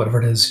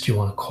 whatever it is that you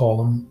want to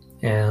call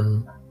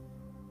them.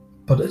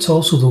 But it's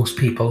also those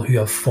people who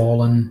have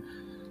fallen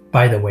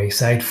by the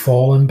wayside,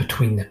 fallen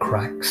between the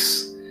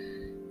cracks.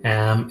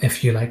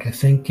 If you like, I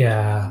think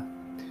the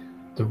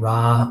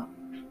Ra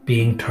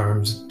being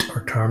termed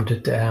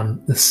it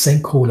the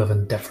sinkhole of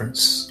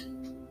indifference,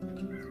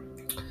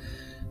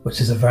 which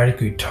is a very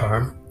good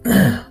term.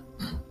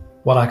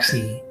 What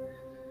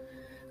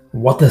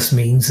this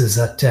means is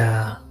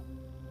that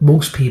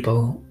most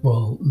people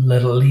will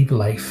live a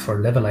life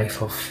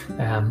of,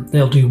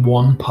 they'll do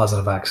one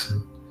positive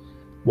action.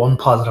 One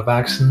positive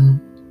action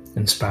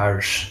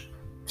inspires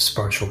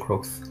spiritual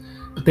growth.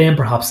 But then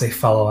perhaps they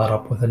follow that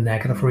up with a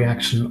negative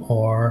reaction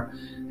or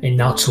a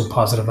not so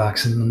positive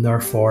action, and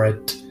therefore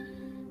it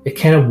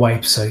kind of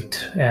wipes out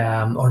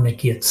or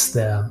negates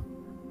the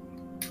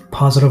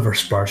positive or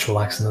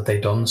spiritual action that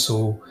they've done.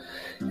 So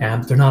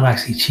they're not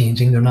actually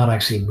changing, they're not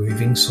actually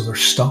moving, so they're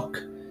stuck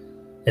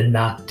in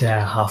that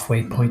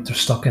halfway point, they're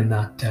stuck in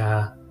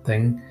that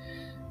thing.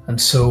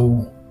 And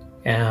so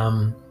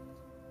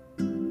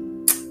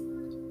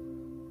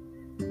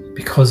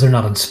because they're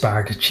not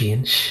inspired to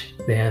change,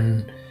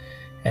 then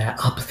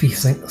apathy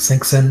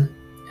sinks in,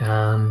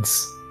 and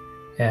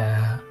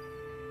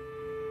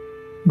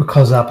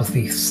because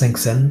apathy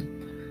sinks in,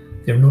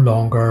 they're no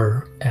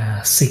longer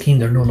seeking,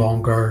 they're no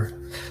longer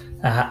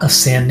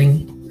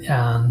ascending,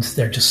 and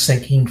they're just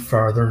sinking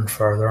further and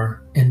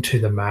further into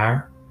the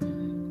mire,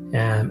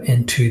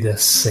 into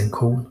this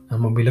sinkhole.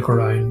 And when we look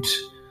around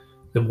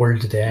the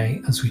world today,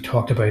 as we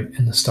talked about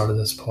in the start of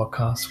this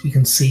podcast, we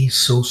can see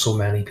so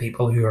many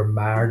people who are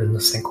mired in the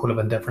sinkhole of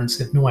indifference.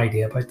 They have no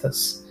idea about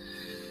this.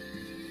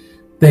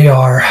 They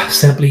are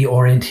simply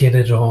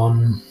orientated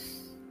on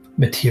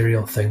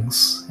material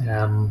things.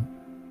 And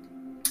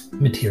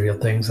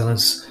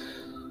as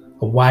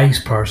a wise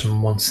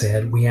person once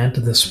said, we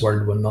enter this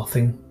world with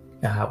nothing,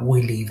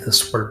 we leave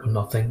this world with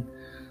nothing.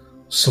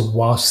 So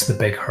what's the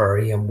big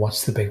hurry and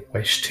what's the big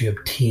wish to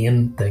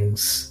obtain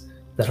things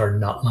that are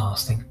not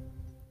lasting?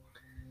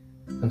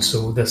 And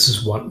so this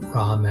is what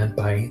Ra meant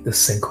by the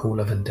sinkhole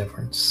of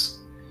indifference.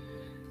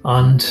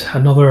 And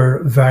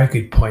another very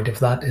good point of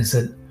that is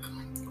that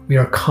we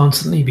are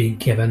constantly being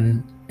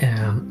given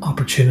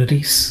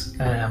opportunities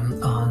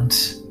and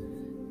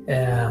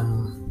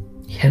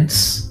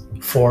hints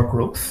for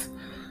growth.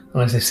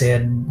 And as I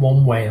said,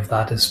 one way of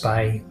that is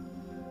by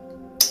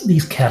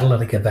these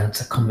catalytic events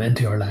that come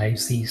into our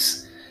lives,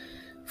 these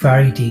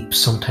very deep,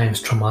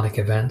 sometimes traumatic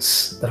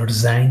events that are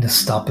designed to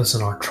stop us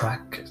in our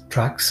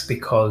tracks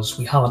because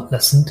we haven't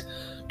listened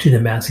to the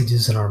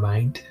messages in our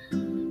mind.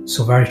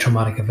 So very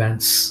traumatic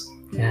events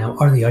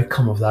are the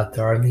outcome of that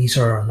there, and these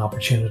are an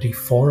opportunity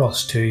for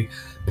us to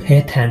pay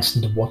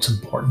attention to what's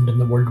important in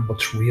the world,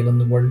 what's real in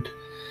the world.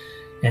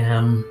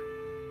 And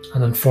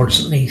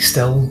unfortunately,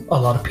 still a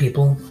lot of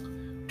people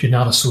do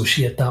not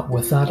associate that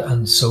with that,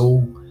 and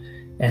so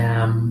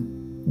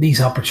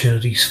these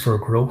opportunities for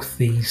growth,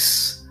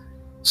 these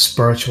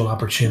spiritual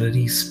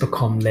opportunities,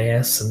 become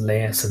less and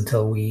less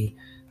until we,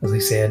 as I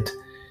said,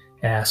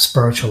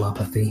 spiritual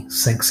apathy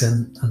sinks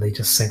in, and they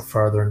just sink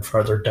further and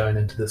further down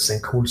into the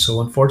sinkhole.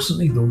 So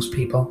unfortunately, those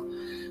people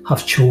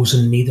have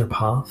chosen neither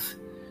path,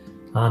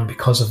 and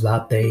because of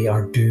that, they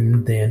are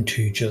doomed then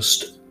to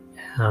just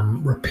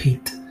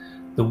repeat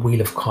the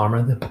wheel of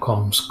karma that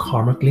becomes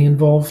karmically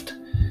involved,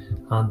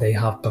 and they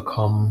have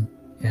become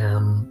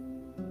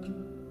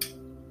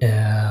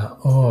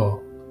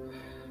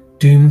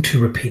doomed to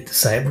repeat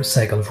the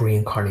cycle of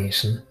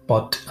reincarnation.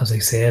 But as I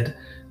said,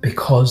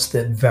 because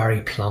the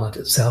very planet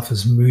itself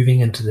is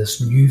moving into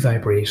this new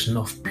vibration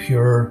of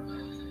pure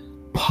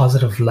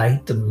positive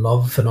light and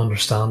love and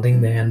understanding,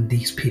 then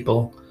these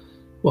people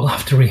will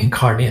have to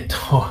reincarnate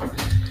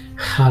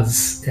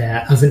as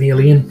an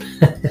alien,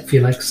 if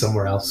you like,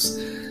 somewhere else,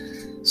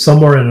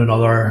 somewhere in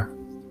another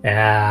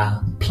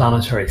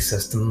planetary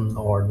system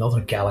or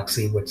another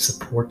galaxy which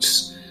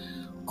supports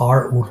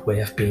our old way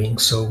of being.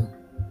 So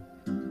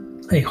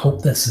I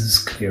hope this is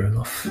clear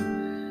enough.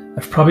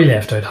 I've probably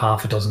left out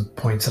half a dozen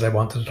points that I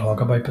wanted to talk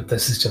about, but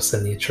this is just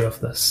the nature of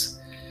this.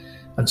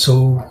 And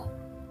so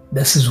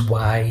this is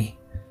why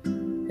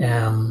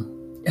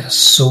it is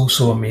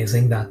so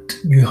amazing that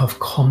you have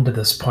come to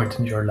this point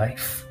in your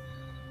life,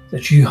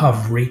 that you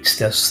have reached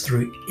this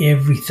through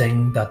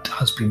everything that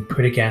has been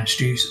put against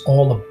you,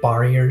 all the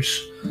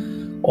barriers,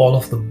 all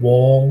of the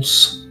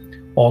walls,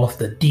 all of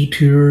the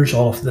detours,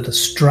 all of the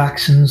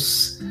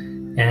distractions,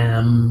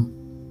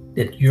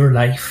 that your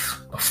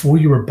life before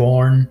you were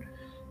born,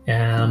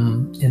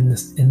 in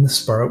the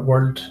spirit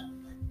world,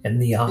 in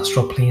the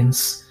astral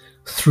planes,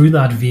 through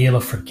that veil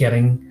of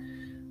forgetting,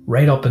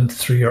 right up and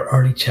through your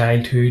early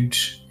childhood,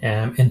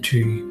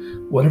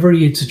 into whatever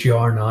age that you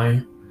are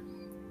now.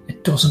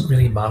 It doesn't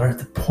really matter.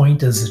 The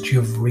point is that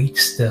you've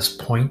reached this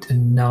point,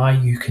 and now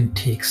you can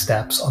take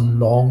steps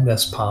along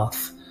this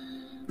path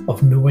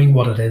of knowing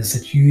what it is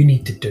that you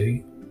need to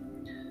do.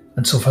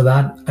 And so for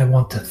that, I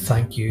want to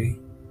thank you.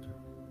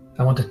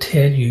 I want to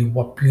tell you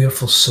what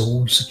beautiful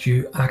souls that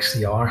you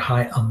actually are,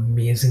 how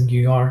amazing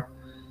you are,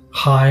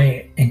 how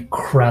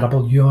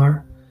incredible you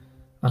are,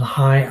 and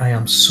how I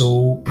am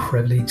so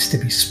privileged to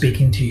be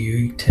speaking to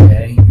you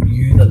today,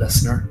 you the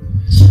listener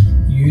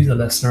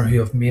who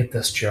have made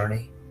this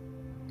journey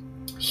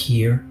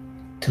here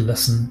to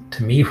listen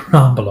to me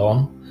ramble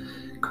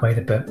on quite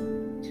a bit.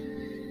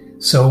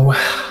 So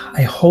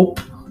I hope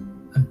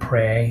and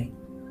pray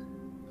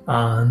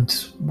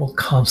and will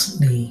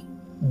constantly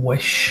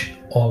wish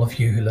all of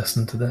you who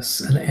listen to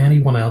this, and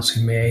anyone else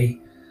who may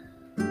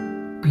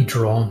be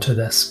drawn to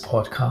this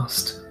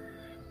podcast,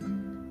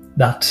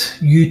 that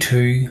you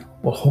too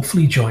will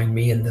hopefully join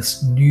me in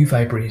this new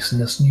vibration,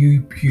 this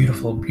new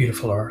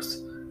beautiful earth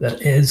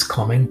that is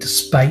coming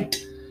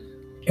despite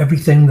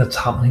everything that's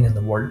happening in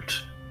the world.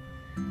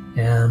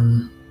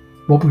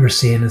 What we are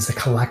seeing is the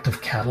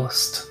collective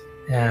catalyst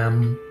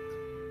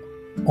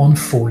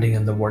unfolding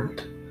in the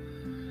world.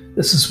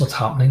 This is what's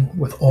happening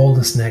with all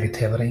this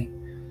negativity.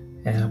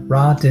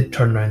 Ra did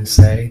turn around and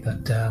say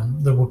that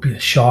there would be a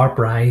sharp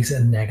rise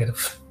in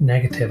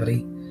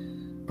negativity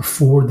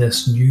before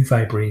this new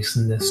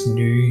vibration, this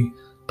new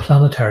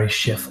planetary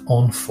shift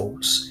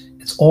unfolds.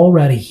 It's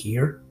already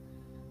here.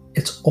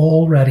 It's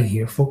already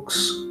here,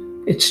 folks.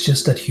 It's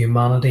just that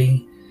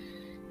humanity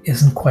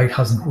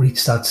hasn't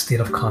reached that state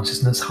of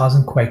consciousness,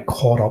 hasn't quite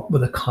caught up with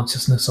the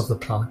consciousness of the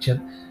planet yet,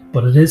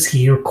 but it is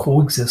here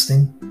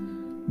coexisting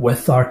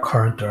with our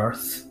current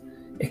Earth.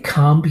 It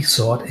can be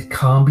sought, it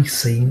can be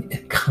seen,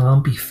 it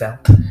can be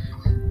felt.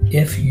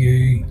 If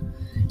you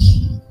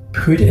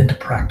put into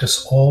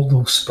practice all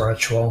those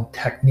spiritual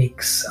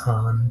techniques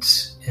and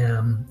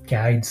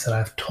guides that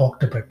I've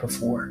talked about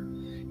before,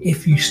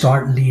 if you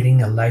start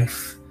leading a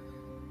life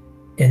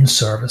in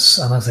service,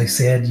 and as I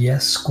said,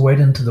 yes, go out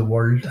into the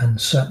world and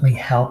certainly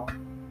help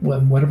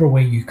in whatever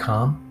way you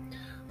can,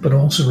 but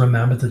also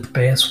remember that the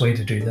best way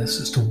to do this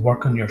is to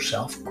work on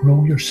yourself,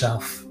 grow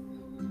yourself,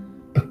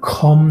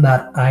 become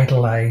that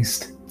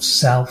idolized,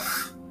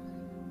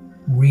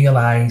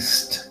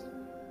 self-realized,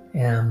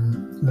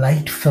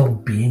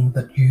 light-filled being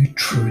that you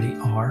truly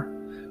are.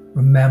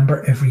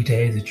 Remember every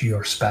day that you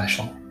are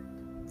special.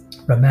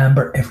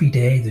 Remember every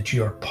day that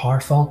you are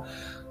powerful.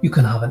 You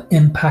can have an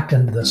impact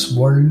into this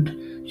world.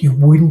 You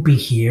wouldn't be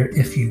here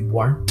if you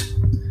weren't.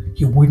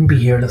 You wouldn't be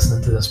here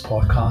listening to this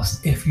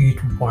podcast if you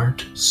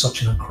weren't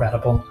such an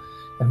incredible,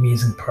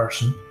 amazing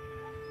person.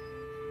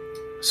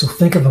 So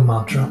think of a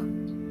mantra.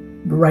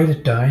 Write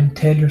it down.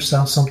 Tell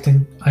yourself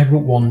something. I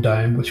wrote one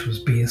down which was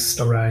based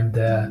around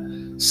the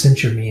Saint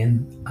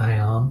Germain I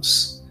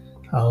Ams.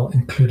 I'll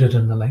include it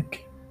in the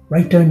link.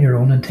 Write down your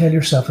own and tell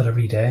yourself it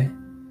every day.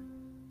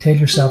 Tell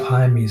yourself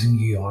how amazing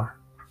you are.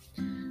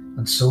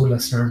 And so,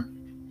 listener,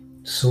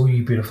 so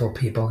you beautiful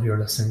people who are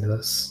listening to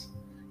this,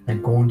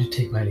 I'm going to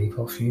take my leave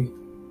of you.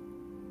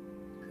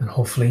 And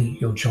hopefully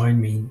you'll join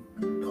me,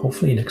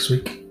 hopefully next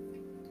week,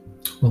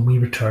 when we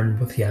return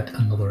with yet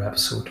another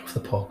episode of the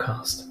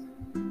podcast.